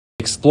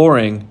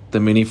exploring the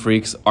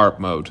MiniFreak's ARP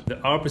mode. The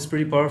ARP is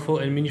pretty powerful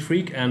in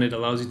MiniFreak, and it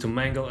allows you to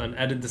mangle and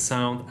edit the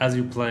sound as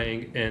you're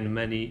playing in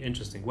many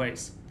interesting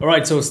ways.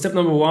 Alright, so step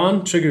number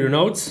 1, trigger your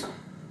notes.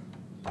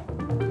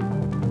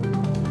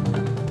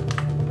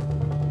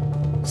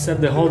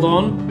 Set the hold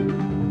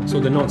on so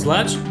the notes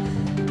latch.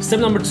 Step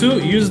number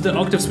 2, use the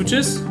octave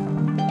switches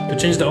to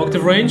change the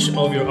octave range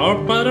of your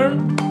ARP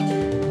pattern.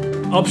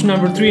 Option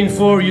number 3 and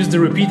 4, use the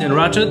repeat and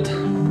ratchet.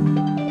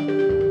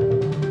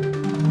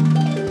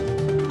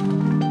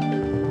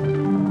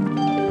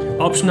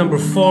 Option number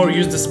 4,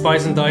 use the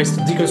spice and dice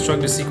to deconstruct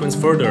the sequence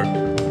further.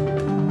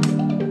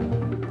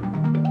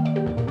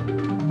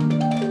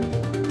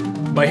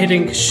 By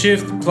hitting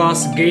Shift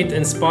plus Gate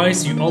and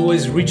Spice, you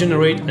always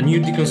regenerate a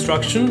new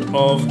deconstruction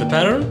of the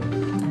pattern.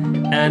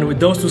 And with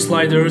those two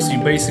sliders, you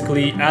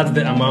basically add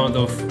the amount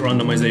of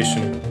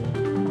randomization,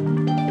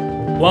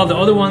 while the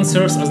other one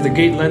serves as the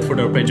gate length for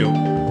the arpeggio.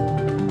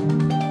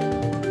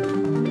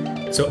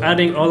 So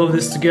adding all of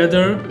this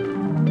together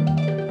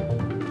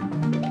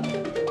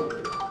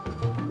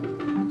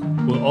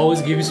will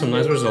always give you some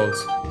nice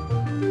results.